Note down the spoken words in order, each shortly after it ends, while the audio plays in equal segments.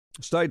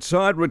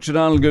Stateside, Richard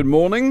Arnold, good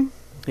morning.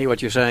 Hear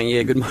what you're saying?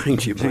 Yeah, good morning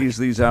to you, mate. Geez,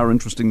 these are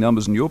interesting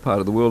numbers in your part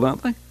of the world,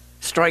 aren't they?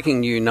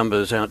 Striking new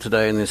numbers out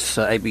today in this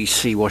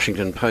ABC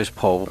Washington Post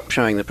poll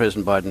showing that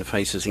President Biden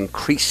faces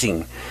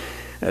increasing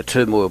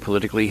turmoil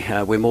politically.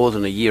 We're more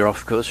than a year off,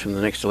 of course, from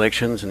the next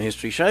elections, and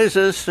history shows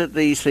us that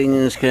these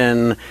things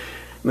can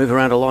move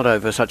around a lot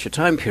over such a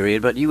time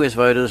period, but US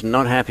voters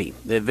not happy.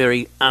 They're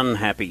very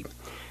unhappy.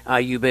 Are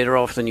you better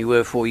off than you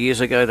were 4 years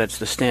ago? That's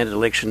the standard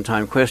election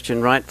time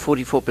question, right?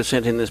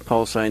 44% in this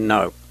poll say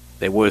no,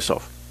 they're worse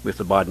off with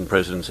the Biden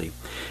presidency.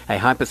 A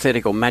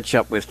hypothetical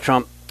matchup with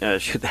Trump,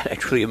 should that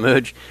actually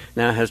emerge,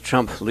 now has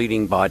Trump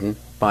leading Biden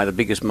by the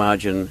biggest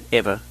margin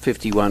ever,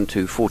 51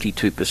 to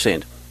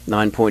 42%,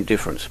 9-point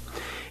difference.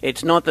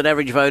 It's not that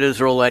average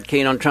voters are all that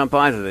keen on Trump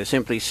either. They're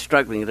simply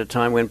struggling at a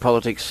time when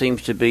politics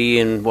seems to be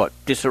in,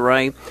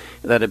 disarray?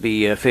 That'd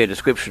be a fair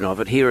description of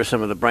it. Here are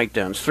some of the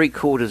breakdowns.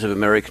 3/4 of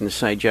Americans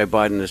say Joe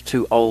Biden is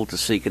too old to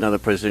seek another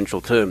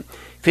presidential term.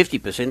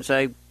 50%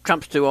 say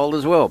Trump's too old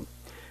as well.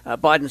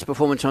 Biden's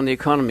performance on the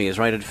economy is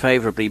rated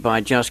favourably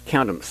by, just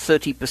count them,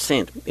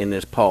 30% in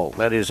this poll.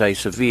 That is a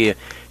severe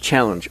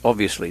challenge,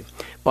 obviously.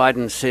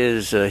 Biden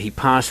says he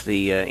passed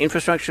the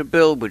infrastructure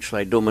bill, which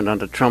lay dormant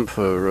under Trump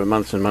for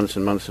months and months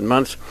and months and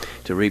months,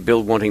 to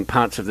rebuild wanting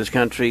parts of this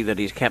country, that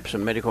he's capped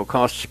some medical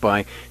costs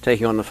by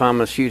taking on the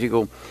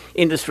pharmaceutical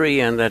industry,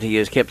 and that he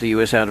has kept the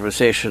US out of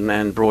recession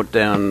and brought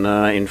down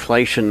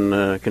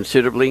inflation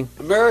considerably.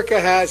 America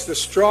has the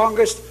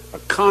strongest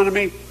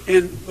economy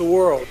in the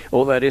world.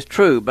 All that is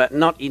true, but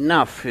not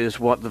enough is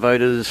what the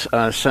voters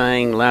are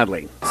saying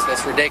loudly.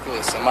 That's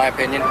ridiculous, in my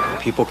opinion.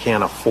 People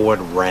can't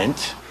afford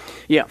rent.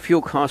 Yeah,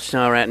 fuel costs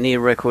are at near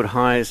record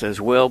highs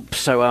as well,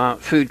 so are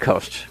food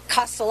costs.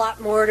 Costs a lot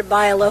more to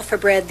buy a loaf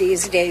of bread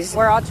these days.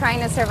 We're all trying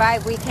to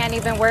survive. We can't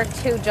even work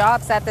 2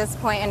 jobs at this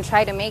point and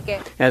try to make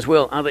it. As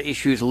well, other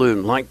issues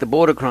loom, like the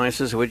border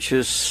crisis, which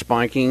is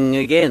spiking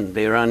again.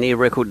 There are near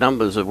record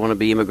numbers of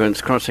wannabe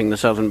immigrants crossing the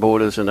southern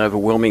borders and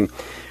overwhelming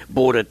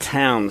border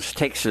towns.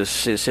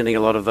 Texas is sending a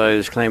lot of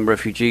those claimed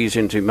refugees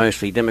into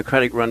mostly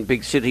Democratic-run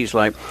big cities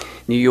like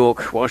New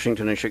York,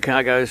 Washington and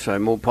Chicago, so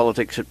more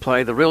politics at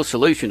play. The real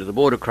solution to the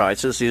border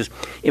crisis is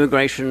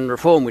immigration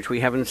reform, which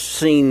we haven't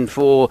seen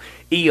for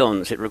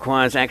eons. It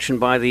requires action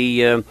by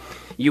the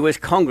US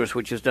Congress,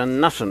 which has done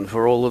nothing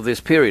for all of this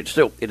period.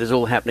 Still, it is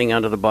all happening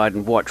under the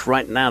Biden watch.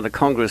 Right now, the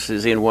Congress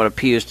is in what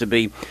appears to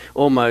be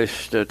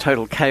almost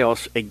total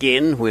chaos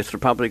again, with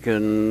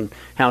Republican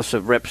House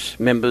of Reps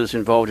members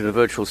involved in a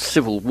virtual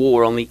civil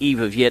war on the eve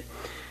of yet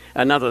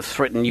another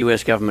threatened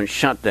US government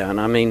shutdown.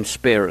 I mean,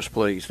 spare us,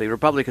 please. The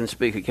Republican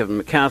Speaker, Kevin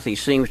McCarthy,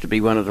 seems to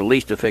be one of the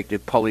least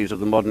effective pollies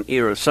of the modern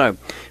era. So,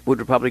 would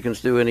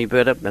Republicans do any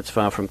better? That's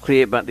far from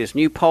clear. But this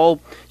new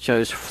poll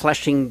shows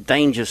flashing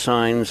danger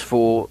signs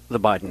for the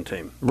Biden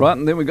team. Right,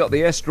 and then we got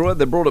the asteroid.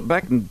 They brought it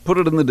back and put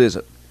it in the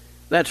desert.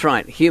 That's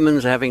right.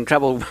 Humans are having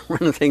trouble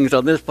running things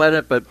on this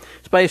planet, but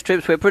space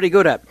trips we're pretty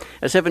good at.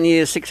 A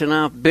 7-year,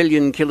 6.5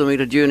 billion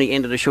kilometre journey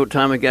ended a short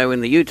time ago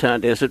in the Utah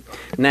desert.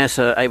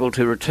 NASA able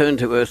to return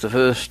to Earth the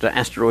first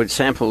asteroid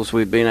samples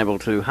we've been able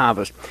to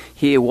harvest.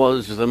 Here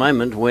was the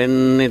moment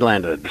when it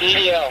landed.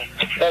 EDL,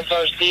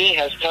 FRC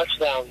has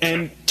touchdown.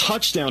 And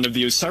touchdown of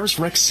the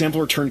OSIRIS-REx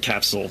sample return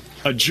capsule.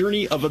 A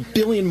journey of 1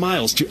 billion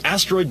miles to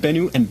asteroid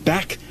Bennu and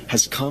back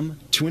has come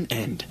to an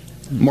end,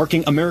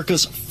 marking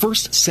America's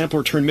first sample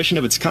return mission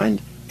of its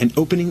kind and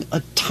opening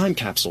a time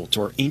capsule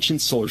to our ancient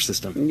solar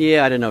system.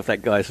 Yeah, I don't know if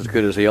that guy's as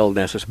good as the old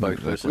NASA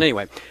spokesperson.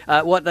 Anyway,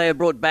 what they have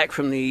brought back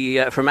from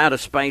outer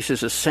space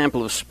is a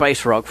sample of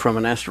space rock from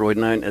an asteroid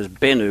known as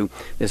Bennu.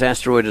 This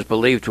asteroid is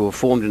believed to have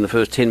formed in the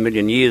first 10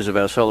 million years of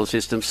our solar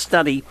system.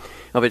 Study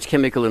of its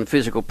chemical and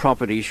physical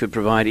properties should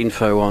provide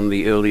info on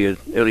the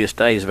earliest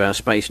days of our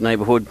space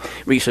neighbourhood.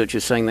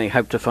 Researchers saying they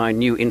hope to find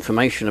new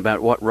information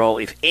about what role,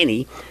 if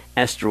any,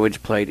 asteroids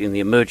played in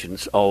the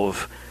emergence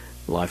of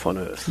life on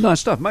Earth. Nice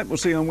stuff, mate. We'll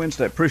see you on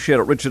Wednesday. Appreciate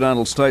it. Richard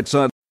Arnold,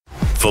 Stateside.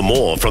 For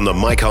more from the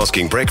Mike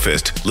Hosking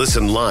Breakfast,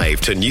 listen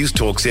live to News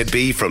Talk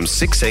ZB from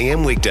 6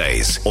 a.m.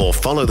 weekdays or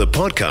follow the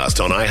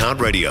podcast on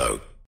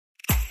iHeartRadio.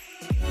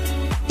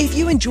 If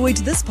you enjoyed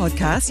this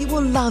podcast, you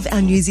will love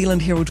our New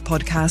Zealand Herald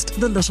podcast,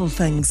 The Little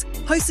Things,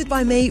 hosted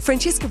by me,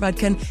 Francesca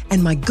Rudkin,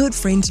 and my good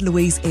friend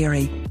Louise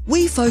Airy.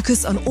 We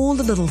focus on all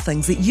the little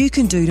things that you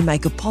can do to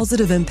make a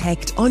positive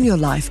impact on your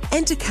life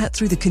and to cut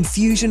through the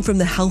confusion from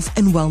the health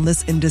and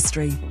wellness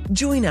industry.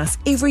 Join us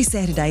every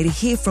Saturday to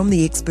hear from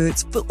the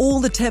experts for all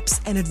the tips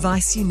and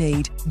advice you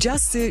need.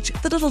 Just search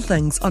The Little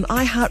Things on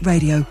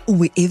iHeartRadio or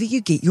wherever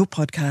you get your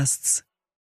podcasts.